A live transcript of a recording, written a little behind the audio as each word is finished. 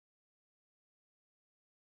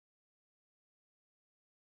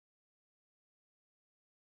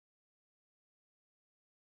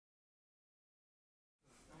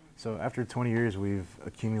So after 20 years, we've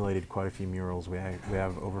accumulated quite a few murals. We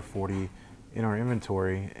have over 40 in our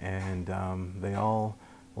inventory, and they all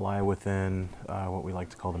lie within what we like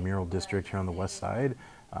to call the mural district here on the west side,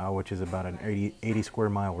 which is about an 80 square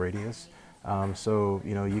mile radius. So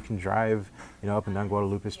you can drive up and down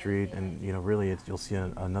Guadalupe Street, and really you'll see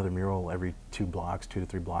another mural every 2 blocks, 2 to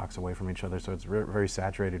 3 blocks away from each other. So it's very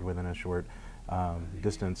saturated within a short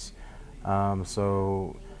distance. After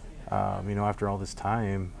all this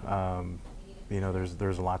time,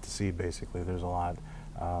 there's a lot to see. Basically, there's a lot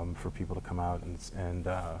for people to come out and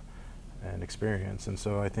experience. And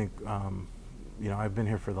so I think I've been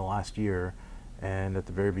here for the last year. And at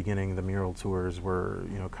the very beginning, the mural tours were,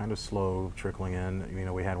 kind of slow, trickling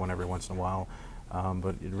in. We had one every once in a while,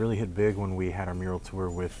 but it really hit big when we had our mural tour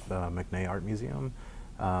with McNay Art Museum.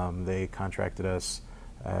 They contracted us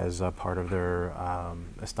as a part of their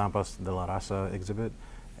Estampas de la Raza exhibit,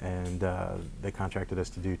 and they contracted us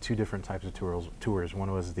to do 2 different types of tours.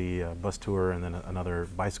 One was the bus tour, and then another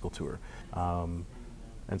bicycle tour.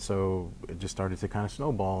 And so it just started to kind of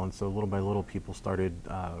snowball, and so little by little, people started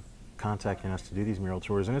contacting us to do these mural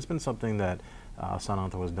tours, and it's been something that San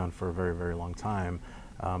Anto has done for a very, very long time,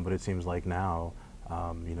 but it seems like now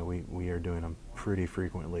we are doing them pretty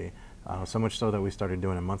frequently, so much so that we started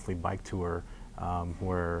doing a monthly bike tour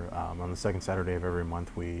where on the second Saturday of every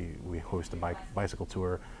month we host a bicycle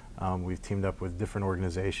tour. We've teamed up with different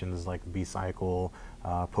organizations like B-Cycle,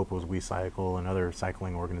 Popo's We Cycle, and other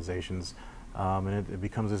cycling organizations, and it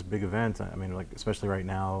becomes this big event. I mean, like, especially right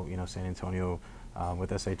now, San Antonio with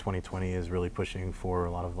SA 2020 is really pushing for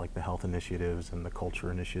a lot of like the health initiatives and the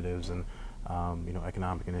culture initiatives and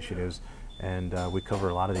economic initiatives, and we cover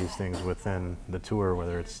a lot of these things within the tour,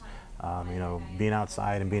 whether it's being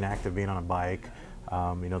outside and being active, being on a bike,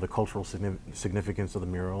 the cultural significance of the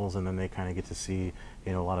murals, and then they kind of get to see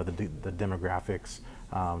a lot of the demographics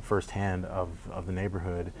firsthand of the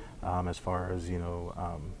neighborhood, as far as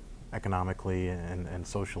economically and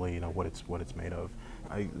socially, what it's made of.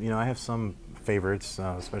 I have some favorites,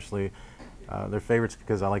 especially they're favorites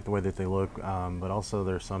because I like the way that they look, but also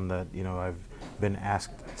there's some that I've been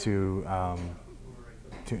asked to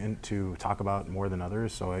talk about more than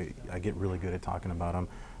others, so I get really good at talking about them.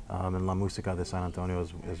 And La Música de San Antonio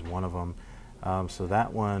is one of them. So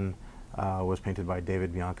that one was painted by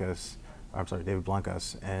David Blancas,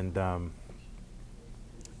 and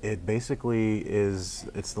it basically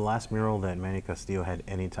it's the last mural that Manny Castillo had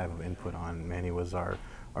any type of input on. Manny was our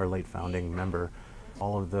late founding member.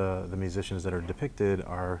 All of the musicians that are depicted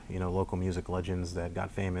are local music legends that got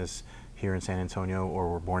famous here in San Antonio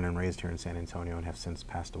or were born and raised here in San Antonio and have since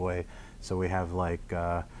passed away. So we have like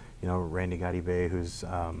Randy Garibay, who's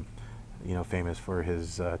famous for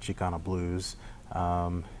his Chicana blues.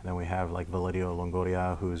 Then we have like Valerio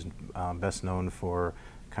Longoria, who's best known for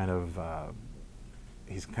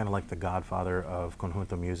he's kind of like the godfather of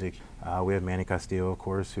conjunto music. We have Manny Castillo, of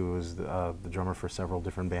course, who was the drummer for several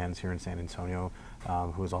different bands here in San Antonio,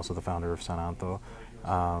 who is also the founder of San Anto.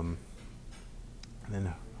 And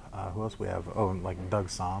then who else we have? Oh, like Doug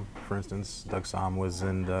Somm, for instance. Doug Somm was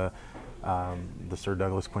in the Sir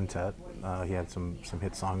Douglas Quintet. He had some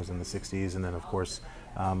hit songs in the 60s, and then of course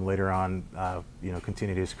later on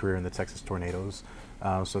continued his career in the Texas Tornadoes.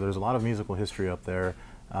 So there's a lot of musical history up there.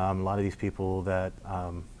 A lot of these people that,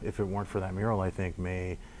 if it weren't for that mural, I think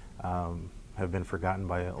may have been forgotten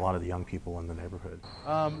by a lot of the young people in the neighborhood.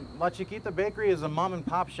 La Chiquita Bakery is a mom and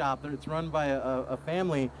pop shop. It's run by a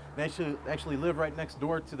family. They actually live right next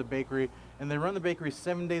door to the bakery, and they run the bakery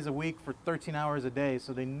 7 days a week for 13 hours a day,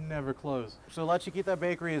 so they never close. So La Chiquita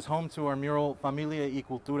Bakery is home to our mural Familia y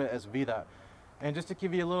Cultura es Vida. And just to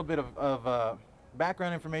give you a little bit of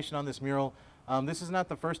background information on this mural, this is not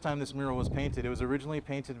the first time this mural was painted. It was originally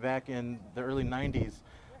painted back in the early 90s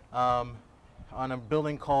on a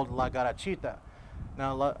building called La Garachita.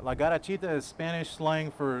 Now, La Garachita is Spanish slang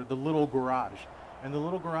for the little garage. And the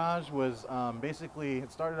little garage was basically,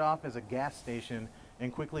 it started off as a gas station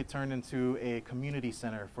and quickly turned into a community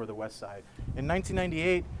center for the West Side. In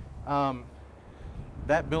 1998,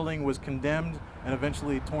 that building was condemned and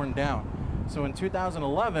eventually torn down. So in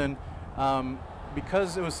 2011,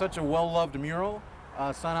 because it was such a well-loved mural,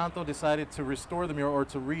 San Anto decided to restore the mural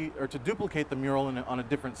or to duplicate the mural on a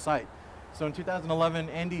different site. So in 2011,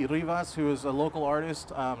 Andy Rivas, who is a local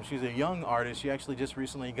artist, she's a young artist. She actually just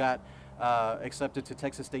recently got accepted to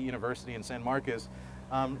Texas State University in San Marcos.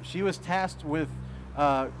 She was tasked with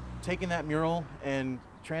taking that mural and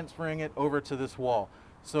transferring it over to this wall.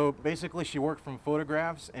 So basically, she worked from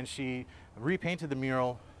photographs and she repainted the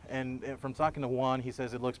mural And from talking to Juan, he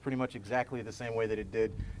says it looks pretty much exactly the same way that it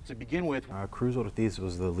did to begin with. Cruz Ortiz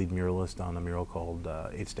was the lead muralist on a mural called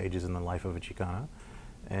 8 Stages in the Life of a Chicana.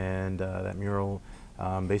 And that mural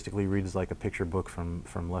basically reads like a picture book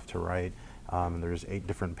from left to right. There's 8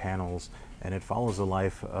 different panels, and it follows the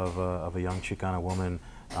life of a young Chicana woman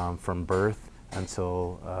from birth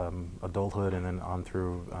until adulthood, and then on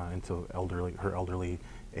through into her elderly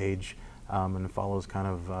age, and it follows kind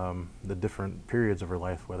of the different periods of her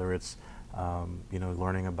life, whether it's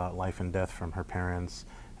learning about life and death from her parents,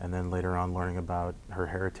 and then later on learning about her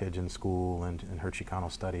heritage in school and her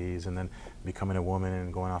Chicano studies, and then becoming a woman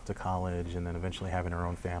and going off to college, and then eventually having her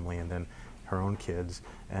own family, and then her own kids,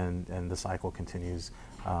 and the cycle continues.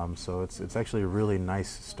 So it's actually a really nice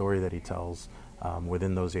story that he tells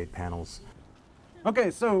within those 8 panels.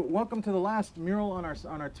 Okay, so welcome to the last mural on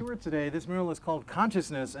our tour today. This mural is called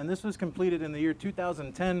Consciousness, and this was completed in the year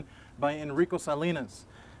 2010 by Enrico Salinas.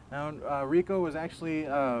 Now, Rico was actually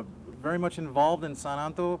very much involved in San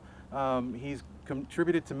Anto. He's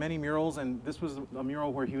contributed to many murals, and this was a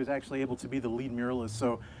mural where he was actually able to be the lead muralist.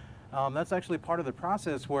 So that's actually part of the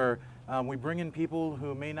process where we bring in people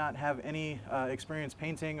who may not have any experience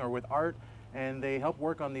painting or with art, and they help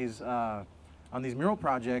work on these mural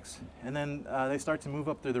projects, and then they start to move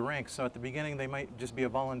up through the ranks. So at the beginning, they might just be a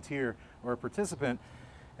volunteer or a participant.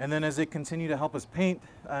 And then as they continue to help us paint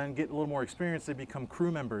and get a little more experience, they become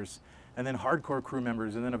crew members, and then hardcore crew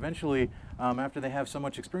members. And then eventually, after they have so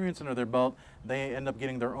much experience under their belt, they end up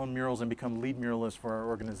getting their own murals and become lead muralists for our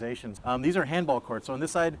organizations. These are handball courts. So on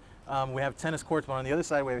this side, we have tennis courts, but on the other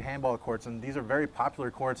side, we have handball courts. And these are very popular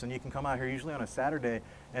courts, and you can come out here usually on a Saturday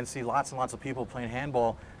and see lots and lots of people playing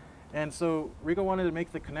handball. And so Rico wanted to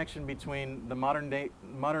make the connection between the modern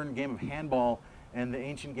game of handball and the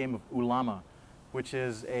ancient game of ulama, which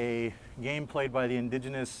is a game played by the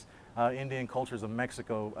indigenous Indian cultures of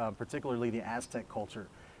Mexico, particularly the Aztec culture.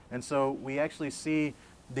 And so we actually see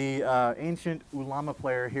the ancient ulama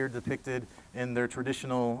player here depicted in their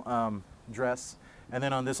traditional dress. And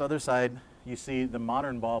then on this other side, you see the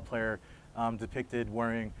modern ball player depicted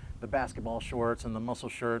wearing the basketball shorts and the muscle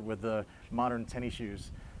shirt with the modern tennis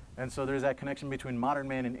shoes. And so there's that connection between modern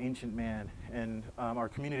man and ancient man, and our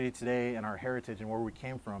community today and our heritage and where we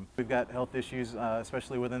came from. We've got health issues,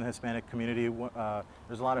 especially within the Hispanic community.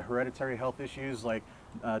 There's a lot of hereditary health issues, like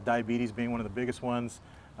diabetes being one of the biggest ones,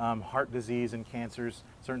 heart disease and cancers,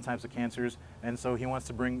 certain types of cancers. And so he wants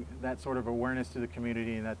to bring that sort of awareness to the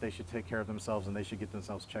community, and that they should take care of themselves and they should get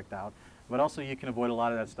themselves checked out. But also you can avoid a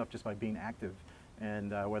lot of that stuff just by being active,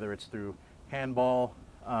 and whether it's through handball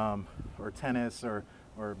or tennis or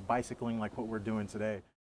bicycling like what we're doing today.